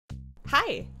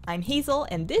Hi, I'm Hazel,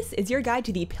 and this is your guide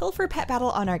to the Pilfer pet battle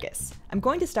on Argus. I'm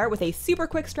going to start with a super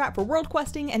quick strat for world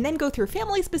questing, and then go through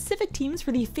family-specific teams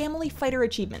for the Family Fighter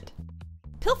achievement.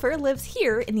 Pilfer lives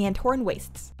here in the Antoran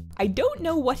Wastes. I don't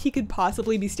know what he could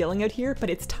possibly be stealing out here, but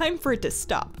it's time for it to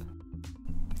stop.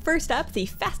 First up, the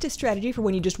fastest strategy for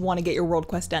when you just want to get your world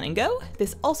quest done and go.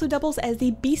 This also doubles as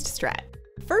the beast strat.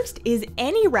 First is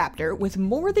any raptor with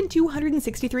more than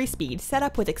 263 speed set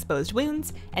up with exposed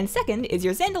wounds, and second is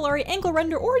your Zandalari, Ankle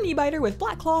Render, or Knee Biter with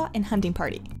Black Claw and Hunting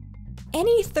Party.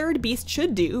 Any third beast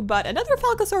should do, but another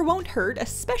Falcosaur won't hurt,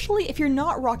 especially if you're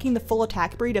not rocking the full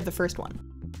attack breed of the first one.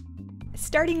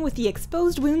 Starting with the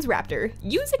Exposed Wounds Raptor,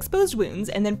 use Exposed Wounds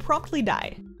and then promptly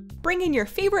die. Bring in your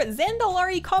favorite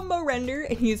Zandalari combo render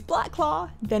and use Black Claw,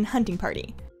 then Hunting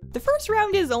Party. The first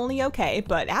round is only okay,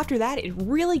 but after that it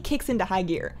really kicks into high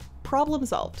gear. Problem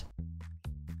solved.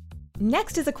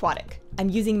 Next is Aquatic. I'm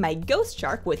using my Ghost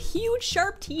Shark with huge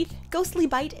sharp teeth, Ghostly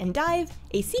Bite and Dive,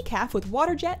 a Sea Calf with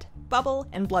Water Jet, Bubble,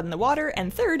 and Blood in the Water,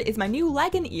 and third is my new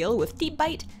Lagan Eel with Deep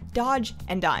Bite, Dodge,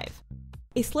 and Dive.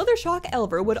 A Slithershock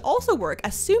Elver would also work,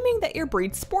 assuming that your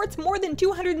breed sports more than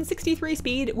 263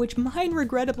 speed, which mine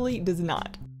regrettably does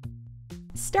not.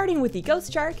 Starting with the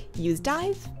Ghost Shark, use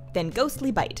Dive, then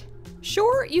Ghostly Bite.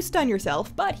 Sure, you stun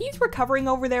yourself, but he's recovering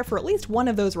over there for at least one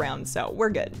of those rounds, so we're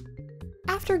good.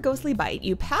 After Ghostly Bite,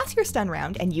 you pass your stun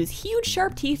round and use huge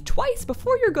sharp teeth twice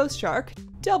before your Ghost Shark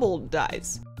double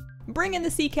dies. Bring in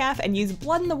the Sea Calf and use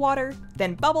Blood in the Water,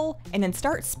 then Bubble, and then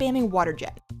start spamming Water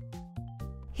Jet.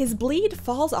 His bleed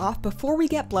falls off before we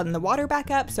get Blood in the Water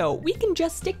back up, so we can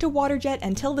just stick to Water Jet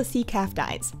until the Sea Calf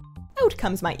dies. Out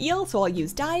comes my eel, so I'll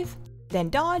use Dive, then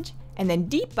Dodge, and then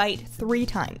Deep Bite 3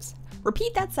 times.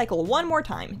 Repeat that cycle one more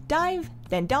time, Dive,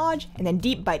 then Dodge, and then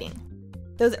Deep Biting.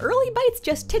 Those early bites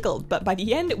just tickled, but by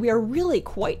the end we are really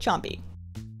quite chompy.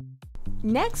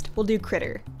 Next, we'll do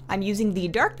Critter. I'm using the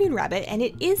Dark Moon Rabbit, and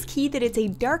it is key that it's a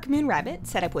Dark Moon Rabbit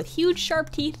set up with huge sharp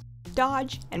teeth,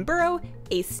 Dodge, and Burrow,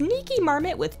 a sneaky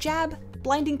Marmot with Jab,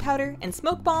 Blinding Powder, and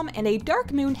Smoke Bomb, and a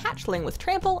Dark Moon Hatchling with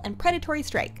Trample and Predatory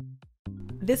Strike.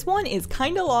 This one is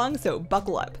kinda long, so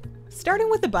buckle up. Starting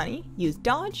with the bunny, use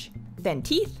Dodge, then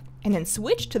Teeth, and then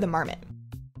switch to the Marmot.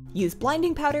 Use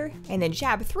Blinding Powder, and then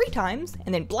Jab 3 times,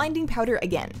 and then Blinding Powder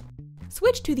again.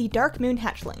 Switch to the Dark Moon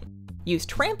Hatchling. Use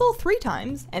Trample 3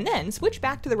 times, and then switch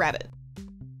back to the Rabbit.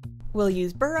 We'll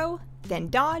use Burrow, then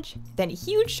Dodge, then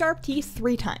Huge Sharp Teeth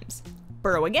 3 times.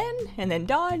 Burrow again, and then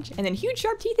Dodge, and then Huge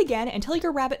Sharp Teeth again until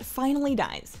your Rabbit finally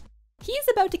dies. He's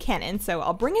about to cannon, so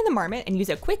I'll bring in the Marmot and use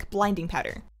a quick Blinding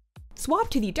Powder. Swap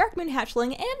to the Dark Moon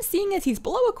Hatchling, and seeing as he's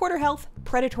below a quarter health,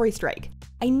 Predatory Strike.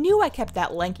 I knew I kept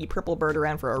that lanky purple bird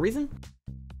around for a reason.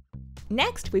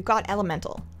 Next, we've got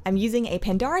Elemental. I'm using a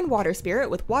Pandaren Water Spirit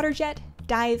with Water Jet,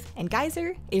 Dive, and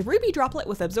Geyser, a Ruby Droplet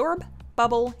with Absorb,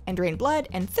 Bubble, and Drain Blood,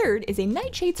 and third is a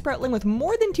Nightshade Sproutling with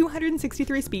more than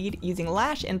 263 speed using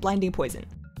Lash and Blinding Poison.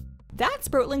 That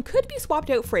Sproutling could be swapped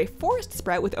out for a Forest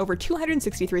Sprout with over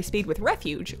 263 speed with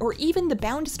Refuge, or even the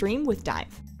Bound Stream with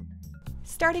Dive.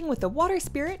 Starting with the Water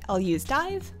Spirit, I'll use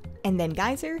Dive, and then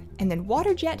Geyser, and then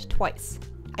Water Jet twice.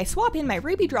 I swap in my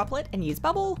Ruby Droplet and use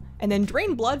Bubble, and then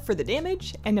Drain Blood for the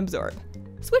damage, and Absorb.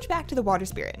 Switch back to the Water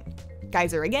Spirit.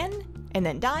 Geyser again, and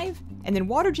then Dive, and then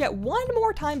Water Jet one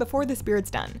more time before the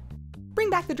Spirit's done. Bring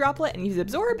back the Droplet and use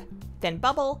Absorb, then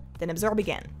Bubble, then Absorb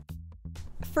again.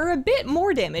 For a bit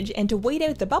more damage and to wait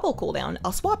out the Bubble cooldown,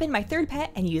 I'll swap in my third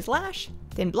pet and use Lash,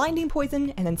 then Blinding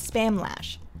Poison, and then spam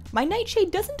Lash. My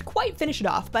Nightshade doesn't quite finish it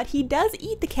off, but he does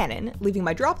eat the cannon, leaving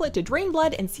my Droplet to drain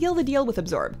blood and seal the deal with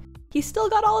Absorb. He's still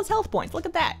got all his health points, look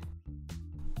at that!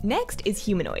 Next is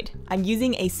Humanoid. I'm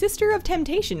using a Sister of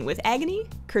Temptation with Agony,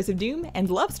 Curse of Doom, and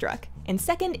Lovestruck, and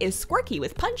second is Squirky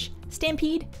with Punch,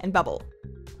 Stampede, and Bubble.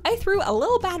 I threw a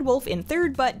little Bad Wolf in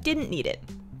third, but didn't need it.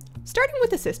 Starting with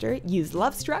the Sister, use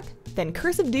Lovestruck, then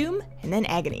Curse of Doom, and then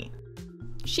Agony.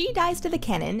 She dies to the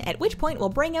cannon, at which point we'll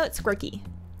bring out Squirky.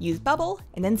 Use Bubble,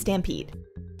 and then Stampede.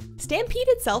 Stampede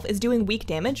itself is doing weak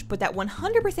damage, but that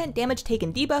 100% damage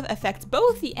taken debuff affects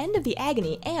both the end of the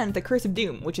Agony and the Curse of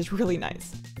Doom, which is really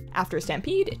nice. After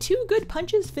Stampede, 2 good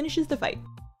punches finishes the fight.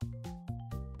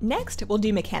 Next, we'll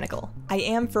do Mechanical. I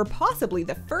am, for possibly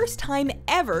the first time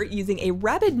ever, using a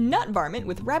Rabid Nut Varmint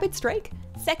with Rabid Strike,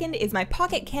 second is my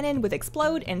Pocket Cannon with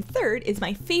Explode, and third is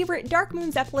my favorite Dark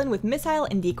Moon Zeppelin with Missile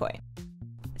and Decoy.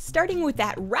 Starting with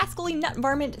that rascally Nut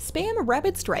Varmint, spam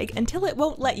Rabid Strike until it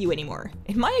won't let you anymore.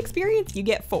 In my experience, you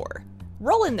get 4.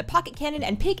 Roll in the Pocket Cannon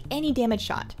and pick any damage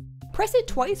shot. Press it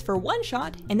twice for 1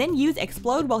 shot, and then use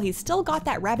Explode while he's still got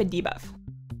that Rabid debuff.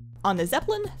 On the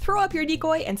Zeppelin, throw up your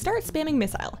decoy and start spamming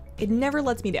Missile. It never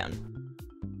lets me down.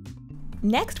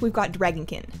 Next, we've got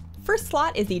Dragonkin. First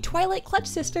slot is the Twilight Clutch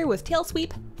Sister with Tail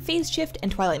Sweep, Phase Shift,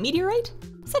 and Twilight Meteorite.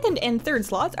 Second and third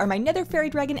slots are my Nether Fairy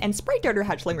Dragon and Sprite Darter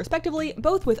Hatchling respectively,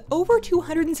 both with over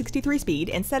 263 speed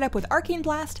and set up with Arcane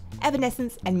Blast,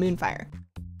 Evanescence, and Moonfire.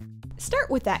 Start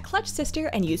with that Clutch Sister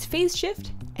and use Phase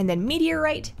Shift, and then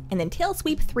Meteorite, and then Tail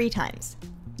Sweep 3 times.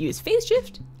 Use Phase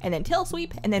Shift, and then Tail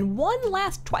Sweep, and then one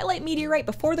last Twilight Meteorite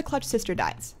before the Clutch Sister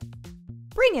dies.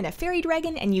 Bring in a Fairy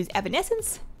Dragon and use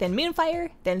Evanescence, then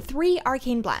Moonfire, then 3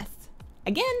 Arcane Blasts.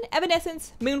 Again,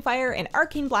 Evanescence, Moonfire, and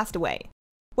Arcane Blast away.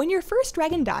 When your first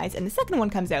dragon dies and the second one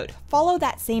comes out, follow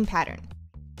that same pattern.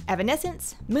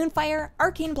 Evanescence, Moonfire,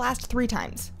 Arcane Blast 3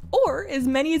 times, or as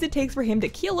many as it takes for him to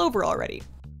keel over already.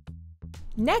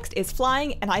 Next is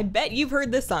Flying, and I bet you've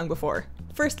heard this song before.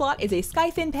 First slot is a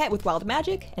Skyfin pet with Wild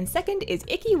Magic, and second is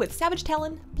Icky with Savage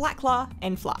Talon, Black Claw,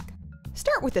 and Flock.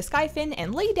 Start with the Skyfin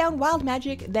and lay down Wild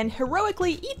Magic, then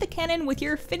heroically eat the cannon with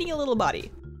your finny little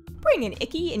body. Bring in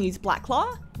Icky and use Black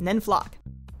Claw, and then Flock.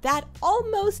 That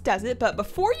almost does it, but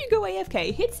before you go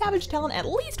AFK, hit Savage Talon at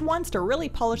least once to really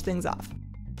polish things off.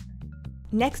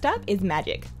 Next up is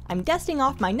Magic. I'm dusting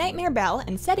off my Nightmare Bell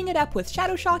and setting it up with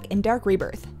Shadow Shock and Dark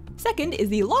Rebirth. Second is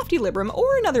the Lofty Libram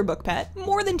or another book pet,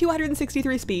 more than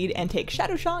 263 speed, and take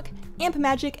Shadow Shock, Amp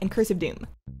Magic, and Curse of Doom.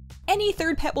 Any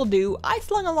third pet will do. I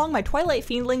slung along my Twilight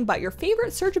Fiendling, but your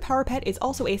favorite Surge of Power pet is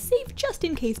also a safe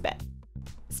just-in-case bet.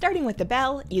 Starting with the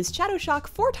Bell, use Shadow Shock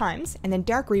 4 times, and then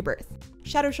Dark Rebirth.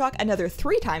 Shadow Shock another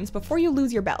 3 times before you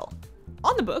lose your Bell.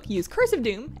 On the book, use Curse of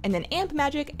Doom, and then Amp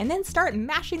Magic, and then start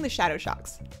mashing the Shadow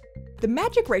Shocks. The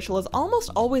magic ratio is almost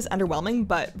always underwhelming,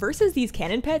 but versus these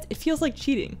cannon pets, it feels like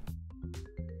cheating.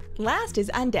 Last is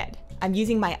Undead. I'm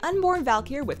using my Unborn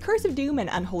Valkyr with Curse of Doom and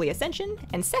Unholy Ascension,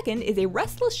 and second is a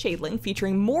Restless Shadeling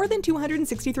featuring more than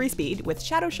 263 speed with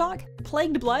Shadow Shock,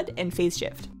 Plagued Blood, and Phase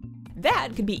Shift. That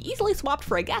could be easily swapped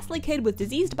for a Ghastly Kid with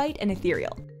Diseased Bite and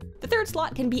Ethereal. The third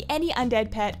slot can be any undead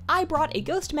pet. I brought a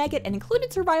Ghost Maggot and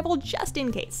included Survival just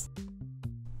in case.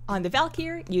 On the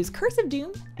Valkyr, use Curse of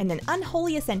Doom and then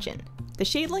Unholy Ascension. The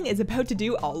Shadeling is about to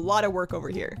do a lot of work over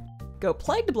here. Go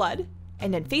Plagued Blood,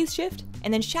 and then Phase Shift,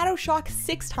 and then Shadow Shock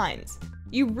 6 times.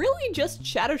 You really just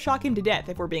Shadow Shock him to death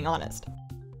if we're being honest.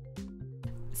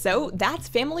 So that's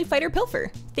Family Fighter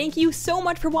Pilfer. Thank you so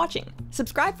much for watching.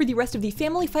 Subscribe for the rest of the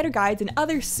Family Fighter guides and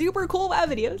other super cool WoW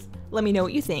videos. Let me know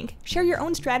what you think, share your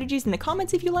own strategies in the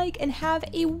comments if you like, and have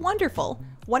a wonderful,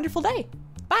 wonderful day.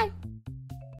 Bye!